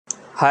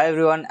Hi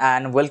everyone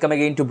and welcome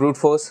again to Brute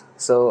Force.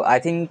 So I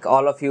think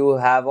all of you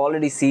have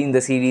already seen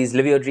the series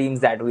Live Your Dreams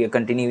that we are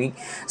continuing.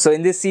 So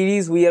in this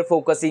series we are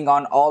focusing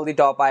on all the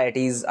top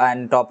IITs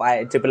and top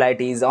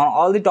IIITs, on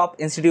all the top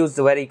institutes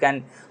where you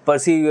can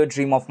pursue your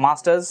dream of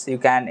masters. You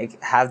can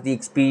have the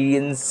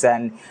experience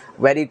and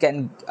where you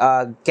can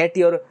get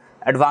your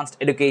advanced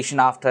education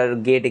after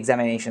GATE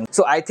examination.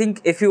 So I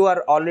think if you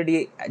are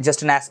already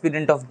just an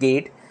aspirant of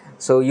GATE,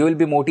 so you will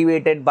be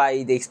motivated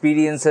by the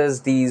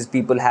experiences these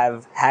people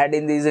have had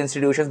in these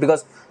institutions,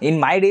 because in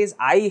my days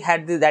I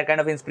had that kind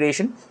of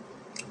inspiration.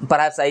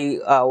 Perhaps I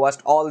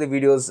watched all the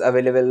videos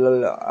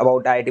available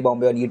about IIT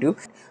Bombay on YouTube.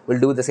 Will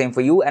do the same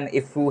for you, and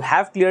if you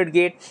have cleared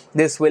GATE,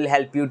 this will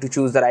help you to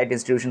choose the right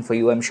institution for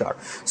you, I'm sure.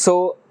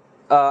 So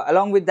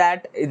along with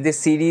that, in this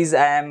series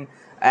I am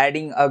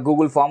adding a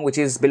Google form which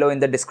is below in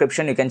the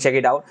description. You can check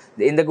it out.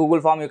 In the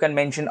Google form you can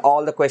mention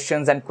all the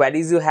questions and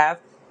queries you have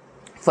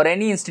for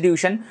any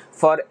institution,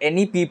 for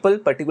any people,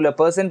 particular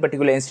person,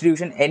 particular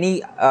institution.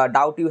 Any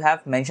doubt you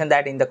have, mention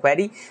that in the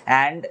query,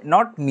 and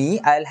not me,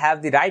 I'll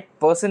have the right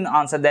person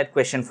answer that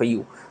question for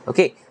you.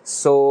 Okay,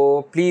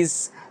 so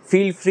please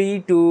feel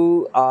free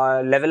to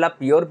level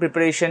up your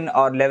preparation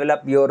or level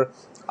up your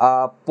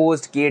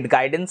post-GATE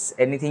guidance.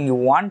 Anything you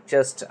want,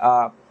 just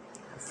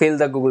fill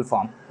the Google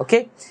form.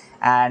 Okay,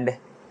 and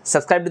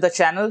subscribe to the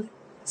channel,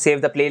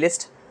 save the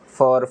playlist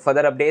for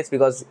further updates,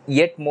 because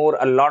yet more,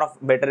 a lot of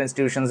better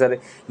institutions are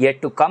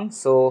yet to come.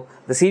 So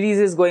the series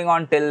is going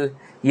on till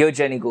your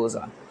journey goes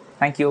on.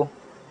 Thank you.